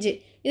 4 ഇഞ്ച്.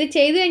 ഇത്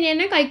ചെയ്ത്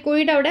കഴിഞ്ഞാൽ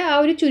കൈക്കുഴിയുടെ അവിടെ ആ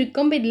ഒരു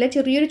ചുരുക്കം വരില്ല,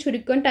 ചെറിയൊരു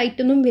ചുരുക്കം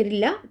ടൈറ്റൊന്നും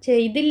വരില്ല.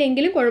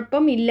 ചെയ്തില്ലെങ്കിലും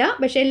കുഴപ്പമില്ല.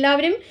 പക്ഷേ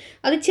എല്ലാവരും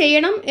അത്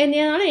ചെയ്യണം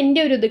എന്നതാണ്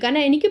എൻ്റെ ഒരു ഇത്.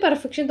 കാരണം എനിക്ക്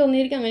പെർഫെക്ഷൻ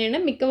തോന്നിയിരിക്കും അങ്ങനെയാണ്.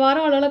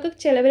 മിക്കവാറും ആളുകളൊക്കെ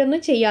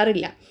ചിലവരൊന്നും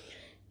ചെയ്യാറില്ല.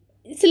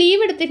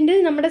 സ്ലീവ് എടുത്തിട്ടുണ്ട്.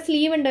 നമ്മുടെ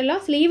സ്ലീവ് ഉണ്ടല്ലോ,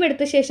 സ്ലീവ്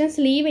എടുത്ത ശേഷം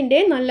സ്ലീവിൻ്റെ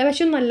നല്ല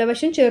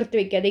വശം ചേർത്ത്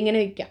വെക്കുക. അതിങ്ങനെ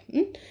വയ്ക്കാം.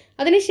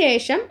 അതിന്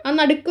ശേഷം ആ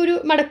നടുക്കൊരു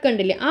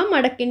മടക്കുണ്ടല്ലേ, ആ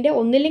മടക്കിൻ്റെ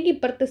ഒന്നില്ലെങ്കിൽ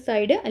ഇപ്പുറത്തെ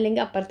സൈഡ്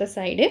അല്ലെങ്കിൽ അപ്പുറത്തെ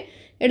സൈഡ്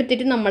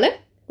എടുത്തിട്ട് നമ്മൾ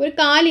ഒരു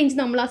 4 ഇഞ്ച്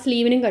നമ്മൾ ആ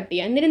സ്ലീവിനും കട്ട്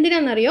ചെയ്യുക.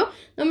 എന്തിനാണെന്നറിയോ,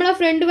 നമ്മൾ ആ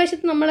ഫ്രണ്ട്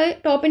വശത്ത് നമ്മൾ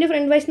ടോപ്പിൻ്റെ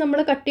ഫ്രണ്ട് വശത്ത് നമ്മൾ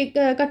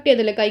കട്ട്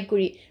ചെയ്തല്ലോ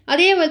കൈക്കുഴി,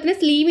 അതേപോലെ തന്നെ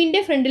സ്ലീവിൻ്റെ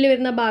ഫ്രണ്ടിൽ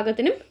വരുന്ന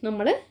ഭാഗത്തിനും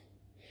നമ്മൾ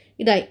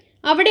ഇതായി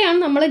അവിടെയാണ്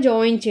നമ്മൾ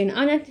ജോയിൻ ചെയ്യുന്നത്.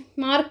 ആ ഞാൻ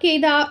മാർക്ക്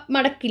ചെയ്ത ആ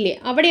മടക്കില്ലേ,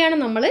 അവിടെയാണ്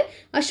നമ്മൾ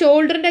ആ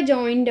ഷോൾഡറിൻ്റെ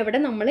ജോയിൻ്റ് അവിടെ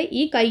നമ്മൾ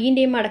ഈ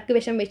കൈയിൻ്റെയും മടക്ക്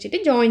വശം വെച്ചിട്ട്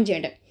ജോയിൻ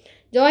ചെയ്യേണ്ടത്.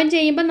 ജോയിൻ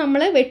ചെയ്യുമ്പോൾ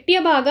നമ്മൾ വെട്ടിയ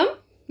ഭാഗം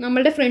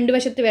നമ്മളുടെ ഫ്രണ്ട്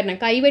വശത്ത് വരണം.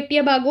 കൈ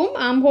വെട്ടിയ ഭാഗവും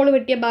ആം ഹോൾ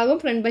വെട്ടിയ ഭാഗവും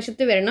ഫ്രണ്ട്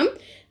വശത്ത് വരണം.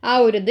 ആ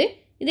ഒരു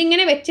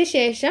ഇതിങ്ങനെ വെച്ച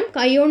ശേഷം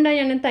കൈ കൊണ്ടാണ്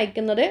ഞാൻ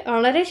തയ്ക്കുന്നത്.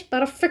 വളരെ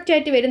പെർഫെക്റ്റ്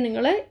ആയിട്ട് വരും.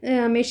 നിങ്ങൾ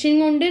മെഷീൻ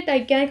കൊണ്ട്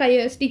തയ്ക്കാൻ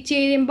സ്റ്റിച്ച്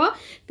ചെയ്യുമ്പോൾ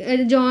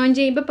ജോയിൻ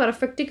ചെയ്യുമ്പോൾ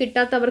പെർഫെക്റ്റ്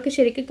കിട്ടാത്തവർക്ക്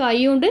ശരിക്കും കൈ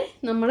കൊണ്ട്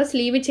നമ്മൾ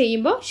സ്ലീവ്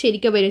ചെയ്യുമ്പോൾ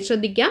ശരിക്കും വരും.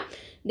 ശ്രദ്ധിക്കാം.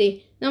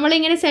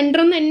 നമ്മളിങ്ങനെ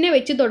സെൻറ്ററിൽ നിന്ന് തന്നെ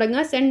വെച്ച്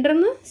തുടങ്ങുക.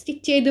 സെൻറ്ററിൽ നിന്ന്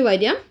സ്റ്റിച്ച് ചെയ്ത്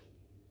വരിക.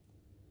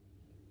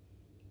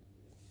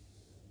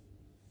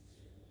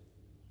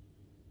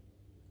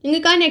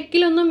 നിങ്ങൾക്ക് ആ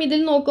നെക്കിലൊന്നും ഇതിൽ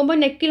നോക്കുമ്പോൾ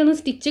നെക്കിലൊന്നും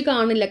സ്റ്റിച്ച്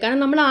കാണില്ല. കാരണം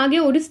നമ്മൾ ആകെ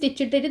ഒരു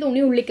സ്റ്റിച്ച് ഇട്ടിട്ട് തുണി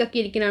ഉള്ളിക്കാക്കി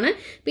ഇരിക്കുന്നതാണ്.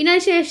 പിന്നെ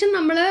അതിന് ശേഷം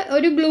നമ്മൾ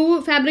ഒരു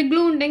ഫാബ്രിക്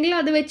ഗ്ലൂ ഉണ്ടെങ്കിൽ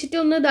അത് വെച്ചിട്ട്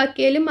ഒന്ന്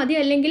ഇതാക്കിയാലും മതി.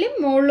 അല്ലെങ്കിൽ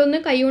മുകളിലൊന്ന്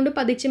കൈ കൊണ്ട്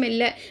പതിച്ച്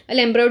മെല്ലെ അല്ല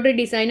എംബ്രോയ്ഡറി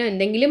ഡിസൈനോ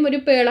എന്തെങ്കിലും ഒരു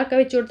പേളൊക്കെ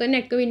വെച്ച് കൊടുത്താൽ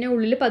നെക്ക് പിന്നെ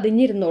ഉള്ളിൽ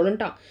പതിഞ്ഞിരുന്നോളും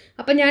കേട്ടോ.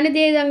 അപ്പോൾ ഞാനിത്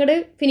അങ്ങോട്ട്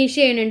ഫിനിഷ്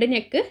ചെയ്യുന്നുണ്ട്.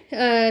 നെക്ക്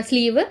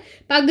സ്ലീവ്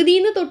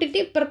പകുതിയിൽ നിന്ന് തൊട്ടിട്ട്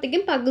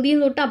ഇപ്പുറത്തേക്കും പകുതിയിൽ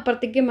നിന്ന് തൊട്ട്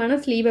അപ്പുറത്തേക്കും വേണം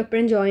സ്ലീവ്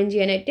എപ്പോഴും ജോയിൻ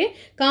ചെയ്യാനായിട്ട്.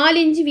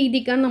 4 ഇഞ്ച്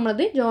വീതിക്കാണ്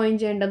നമ്മളത് ജോയിൻ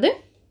ചെയ്യേണ്ടത്.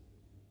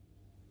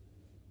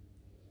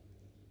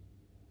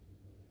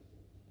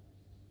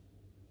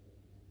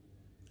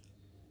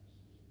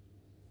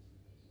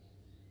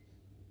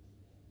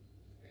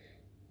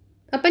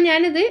 അപ്പം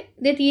ഞാനിത്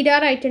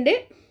തീരാറായിട്ടുണ്ട്.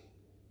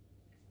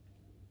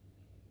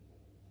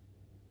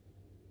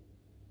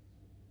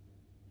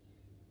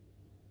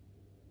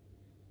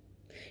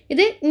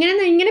 ഇത്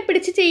ഇങ്ങനെ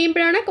പിടിച്ച്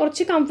ചെയ്യുമ്പോഴാണ്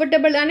കുറച്ച്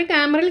കംഫർട്ടബിൾ ആണ്.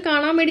 ക്യാമറയിൽ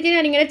കാണാൻ വേണ്ടിയിട്ട്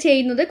ഞാനിങ്ങനെ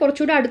ചെയ്യുന്നത്,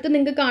 കുറച്ചുകൂടെ അടുത്ത്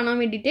നിങ്ങൾക്ക് കാണാൻ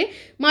വേണ്ടിയിട്ട്.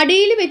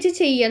 മടിയിൽ വെച്ച്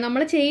ചെയ്യുക,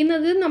 നമ്മൾ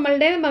ചെയ്യുന്നത്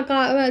നമ്മളുടെ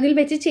ഇതിൽ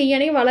വെച്ച്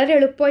ചെയ്യുകയാണെങ്കിൽ വളരെ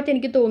എളുപ്പമായിട്ട്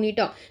എനിക്ക്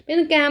തോന്നിയിട്ടോ.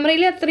 പിന്നെ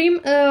ക്യാമറയിൽ അത്രയും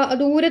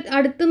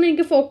അടുത്തുനിന്ന്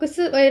എനിക്ക്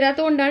ഫോക്കസ്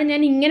വരാത്തതുകൊണ്ടാണ്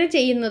ഞാൻ ഇങ്ങനെ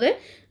ചെയ്യുന്നത്.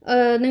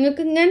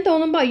 നിങ്ങൾക്ക് ഇങ്ങനെ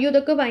തോന്നുമ്പോൾ അയ്യോ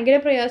ഇതൊക്കെ ഭയങ്കര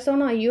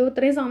പ്രയാസമാണ്, അയ്യോ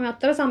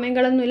അത്ര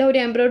സമയങ്ങളൊന്നുമില്ല, ഒരു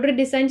എംബ്രോയ്ഡറി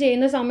ഡിസൈൻ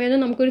ചെയ്യുന്ന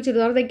സമയമൊന്നും നമുക്കൊരു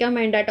ചുരിദാർ തയ്ക്കാൻ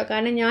വേണ്ട കേട്ടോ.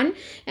 കാരണം ഞാൻ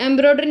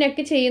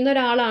എംബ്രോയ്ഡറിനൊക്കെ ചെയ്യുന്ന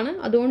ഒരാളാണ്,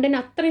 അതുകൊണ്ട് തന്നെ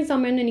അത്രയും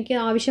സമയമൊന്നും എനിക്ക്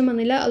ആവശ്യം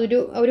വന്നില്ല.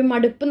 ഒരു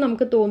മടുപ്പും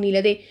നമുക്ക്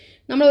തോന്നിയില്ല. അതെ,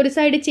 നമ്മൾ ഒരു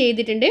സൈഡ്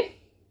ചെയ്തിട്ടുണ്ട്,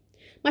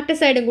 മറ്റേ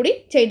സൈഡും കൂടി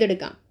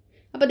ചെയ്തെടുക്കാം.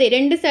 അപ്പോൾ അതെ,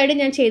 2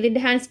 സൈഡ് ഞാൻ ചെയ്തിട്ട്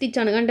ഹാൻഡ്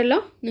സ്റ്റിച്ചാണ്,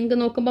 കണ്ടല്ലോ, നിങ്ങൾക്ക്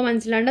നോക്കുമ്പോൾ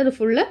മനസ്സിലാണ്ട് അത്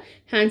ഫുള്ള്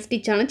ഹാൻഡ്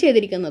സ്റ്റിച്ചാണ്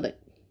ചെയ്തിരിക്കുന്നത്,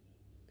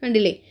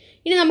 കണ്ടില്ലേ.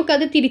 ഇനി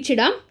നമുക്കത്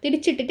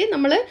തിരിച്ചിട്ടിട്ട്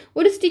നമ്മൾ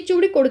ഒരു സ്റ്റിച്ച്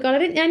കൂടി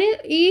കൊടുക്കുക. ഞാൻ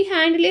ഈ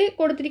ഹാൻഡിൽ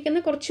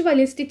കൊടുത്തിരിക്കുന്ന കുറച്ച്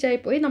വലിയ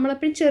സ്റ്റിച്ചായിപ്പോയി,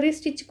 നമ്മളെപ്പോഴും ചെറിയ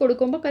സ്റ്റിച്ച്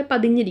കൊടുക്കുമ്പോൾ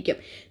പതിഞ്ഞിരിക്കും.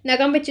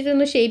 നഖം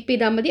വെച്ചിട്ടൊന്ന് ഷേപ്പ്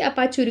ചെയ്താൽ മതി,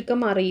 അപ്പോൾ ആ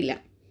ചുരുക്കം അറിയില്ല.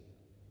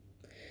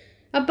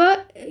 അപ്പോൾ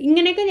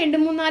ഇങ്ങനെയൊക്കെ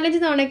 2-3-4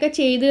 തവണയൊക്കെ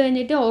ചെയ്ത്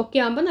കഴിഞ്ഞിട്ട് ഓക്കെ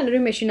ആകുമ്പോൾ നല്ലൊരു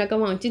മെഷീനൊക്കെ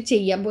വാങ്ങിച്ച്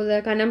ചെയ്യാം.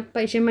 കാരണം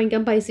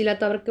വാങ്ങിക്കാൻ പൈസ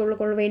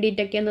ഇല്ലാത്തവർക്ക്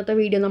വേണ്ടിയിട്ടൊക്കെ അന്നത്തെ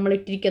വീഡിയോ നമ്മൾ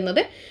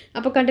ഇട്ടിരിക്കുന്നത്.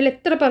 അപ്പോൾ കണ്ടില്ല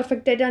എത്ര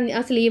പെർഫെക്റ്റ് ആയിട്ട്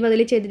ആ സ്ലീവ്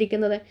അതിൽ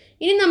ചെയ്തിരിക്കുന്നത്.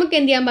 ഇനി നമുക്ക്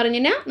എന്ത് ചെയ്യാൻ പറഞ്ഞു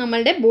കഴിഞ്ഞാൽ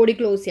നമ്മളുടെ ബോഡി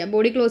ക്ലോസ് ചെയ്യാം.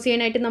 ബോഡി ക്ലോസ്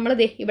ചെയ്യാനായിട്ട് നമ്മൾ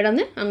ഇവിടെ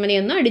നിന്ന്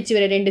അങ്ങനെയൊന്ന് അടിച്ച്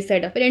വരാം 2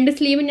 സൈഡ്. അപ്പോൾ 2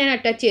 സ്ലീവും ഞാൻ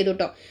അറ്റാച്ച് ചെയ്തു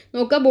കേട്ടോ.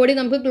 നോക്കുക, ബോഡി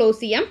നമുക്ക്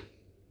ക്ലോസ് ചെയ്യാം.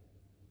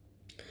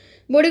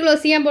 ബോഡി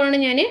ക്ലോസ് ചെയ്യാൻ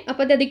പോകണം ഞാൻ.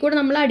 അപ്പോൾ അതിൽ കൂടെ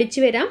നമ്മൾ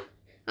അടിച്ച് വരാം.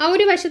 ആ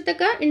ഒരു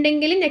വശത്തൊക്കെ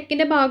ഉണ്ടെങ്കിൽ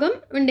നെക്കിൻ്റെ ഭാഗം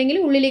ഉണ്ടെങ്കിൽ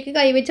ഉള്ളിലേക്ക്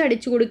കൈവച്ച്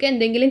അടിച്ചു കൊടുക്കുക,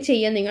 എന്തെങ്കിലും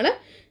ചെയ്യാം നിങ്ങൾ.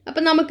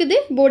 അപ്പം നമുക്കിത്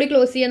ബോഡി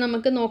ക്ലോസ് ചെയ്യാൻ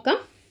നമുക്ക് നോക്കാം.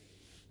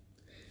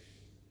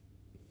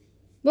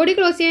 ബോഡി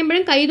ക്ലോസ്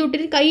ചെയ്യുമ്പോഴും കൈ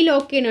തൊട്ടിട്ട് കൈ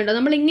ലോക്ക് ചെയ്യണുണ്ടോ,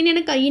 നമ്മൾ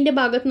ഇങ്ങനെയാണ് കൈയിൻ്റെ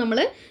ഭാഗത്ത്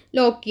നമ്മൾ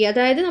ലോക്ക് ചെയ്യുക.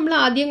 അതായത് നമ്മൾ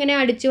ആദ്യം ഇങ്ങനെ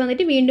അടിച്ച്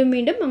വന്നിട്ട്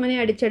വീണ്ടും അങ്ങനെ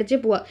അടിച്ചടിച്ച്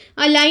പോവുക.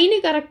 ആ ലൈന്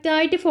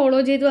കറക്റ്റായിട്ട്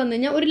ഫോളോ ചെയ്ത് വന്നു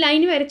കഴിഞ്ഞാൽ ഒരു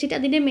ലൈൻ വരച്ചിട്ട്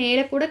അതിൻ്റെ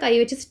മേലെ കൂടെ കൈ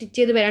വെച്ച് സ്റ്റിച്ച്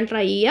ചെയ്ത് വരാൻ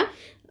ട്രൈ ചെയ്യുക.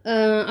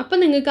 അപ്പം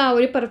നിങ്ങൾക്ക് ആ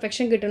ഒരു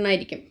പെർഫെക്ഷൻ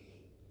കിട്ടണമായിരിക്കും.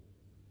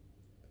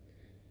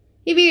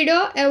 ഈ വീഡിയോ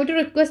ഒരു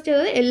റിക്വസ്റ്റ്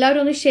ചെയ്തത് എല്ലാവരും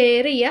ഒന്ന്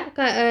ഷെയർ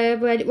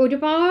ചെയ്യുക.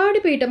 ഒരുപാട്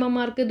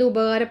വീട്ടമ്മമാർക്ക് ഇത്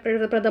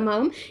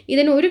ഉപകാരപ്രദമാവും.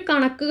 ഇതിനൊരു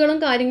കണക്കുകളും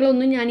കാര്യങ്ങളും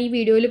ഒന്നും ഞാൻ ഈ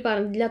വീഡിയോയിൽ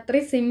പറഞ്ഞില്ല.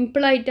 അത്രയും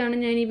സിമ്പിളായിട്ടാണ്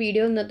ഞാൻ ഈ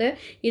വീഡിയോ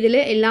ഇതിൽ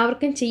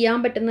എല്ലാവർക്കും ചെയ്യാൻ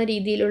പറ്റുന്ന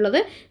രീതിയിലുള്ളത്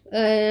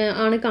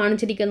ആണ്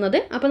കാണിച്ചിരിക്കുന്നത്.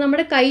 അപ്പോൾ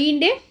നമ്മുടെ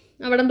കൈയിൻ്റെ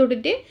അവിടം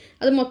തൊട്ടിട്ട്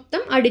അത്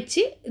മൊത്തം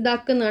അടിച്ച്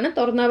ഇതാക്കുന്നതാണ്.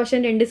 തുറന്ന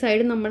വശം 2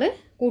 സൈഡും നമ്മൾ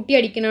കൂട്ടി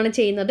അടിക്കുന്നതാണ്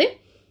ചെയ്യുന്നത്.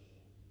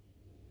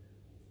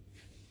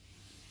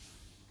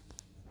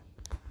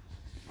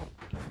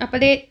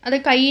 അപ്പോൾ അത്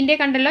കൈയിൻ്റെ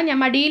കണ്ടല്ലോ, ഞാൻ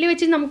മടിയിൽ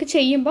വെച്ച് നമുക്ക്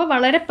ചെയ്യുമ്പോൾ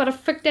വളരെ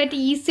പെർഫെക്റ്റായിട്ട്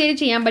ഈസിയായി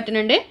ചെയ്യാൻ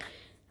പറ്റുന്നുണ്ട്.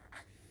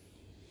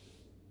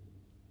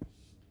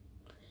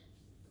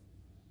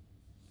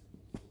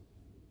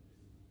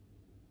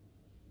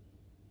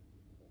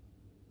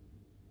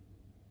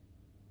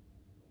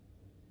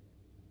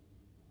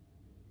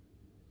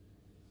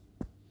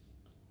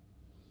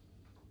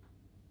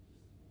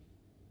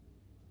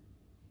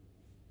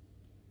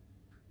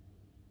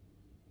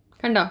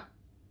 കണ്ടോ,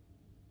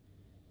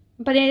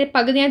 അപ്പോൾ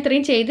പകുതി ഞാൻ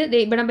ഇത്രയും ചെയ്ത്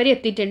ഇവിടം വരെ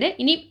എത്തിയിട്ടുണ്ട്.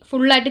 ഇനി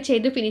ഫുള്ളായിട്ട്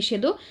ചെയ്ത് ഫിനിഷ്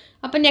ചെയ്തു.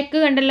 അപ്പം നെക്ക്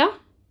കണ്ടല്ലോ,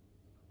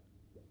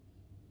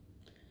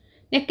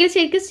 നെക്കിൽ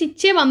ശരിക്കും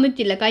സ്റ്റിച്ചേ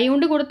വന്നിട്ടില്ല, കൈ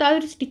കൊണ്ട് കൊടുത്താൽ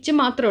ഒരു സ്റ്റിച്ച്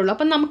മാത്രമേ ഉള്ളൂ.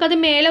 അപ്പം നമുക്കത്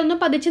മേലെ ഒന്ന്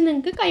പതിച്ച്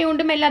നിങ്ങൾക്ക് കൈ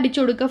കൊണ്ട് മേലെ അടിച്ചു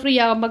കൊടുക്കുക, ഫ്രീ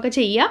ആകുമ്പോൾ ഒക്കെ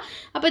ചെയ്യുക.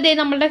 അപ്പോൾ ഇതേ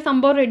നമ്മളുടെ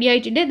സംഭവം റെഡി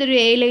ആയിട്ടുണ്ട്. ഇതൊരു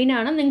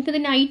ലൈനാണ്, നിങ്ങൾക്ക് ഇത്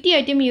നൈറ്റി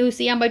ആയിട്ടും യൂസ്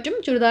ചെയ്യാൻ പറ്റും,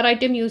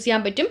 ചുരിദാറായിട്ടും യൂസ്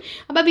ചെയ്യാൻ പറ്റും.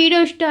 അപ്പോൾ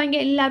വീഡിയോ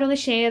ഇഷ്ടമായെങ്കിൽ എല്ലാവരും ഒന്ന്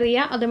ഷെയർ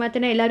ചെയ്യുക, അതുപോലെ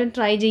തന്നെ എല്ലാവരും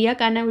ട്രൈ ചെയ്യുക.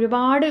 കാരണം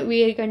ഒരുപാട്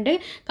കണ്ട്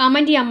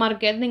കമൻറ്റ് ചെയ്യാൻ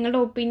മറക്കരുത്,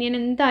 നിങ്ങളുടെ ഒപ്പീനിയൻ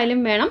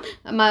എന്തായാലും വേണം,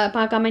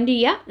 കമൻറ്റ്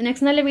ചെയ്യുക.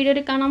 നെക്സ്റ്റ് നല്ല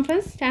വീഡിയോയിൽ കാണാം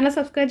ഫ്രണ്ട്സ്. ചാനൽ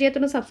സബ്സ്ക്രൈബ്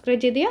ചെയ്യാത്തതുകൊണ്ട്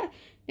സബ്സ്ക്രൈബ് ചെയ്യുക.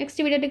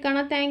 നെക്സ്റ്റ് വീഡിയോയിൽ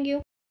കാണാം. Thank you.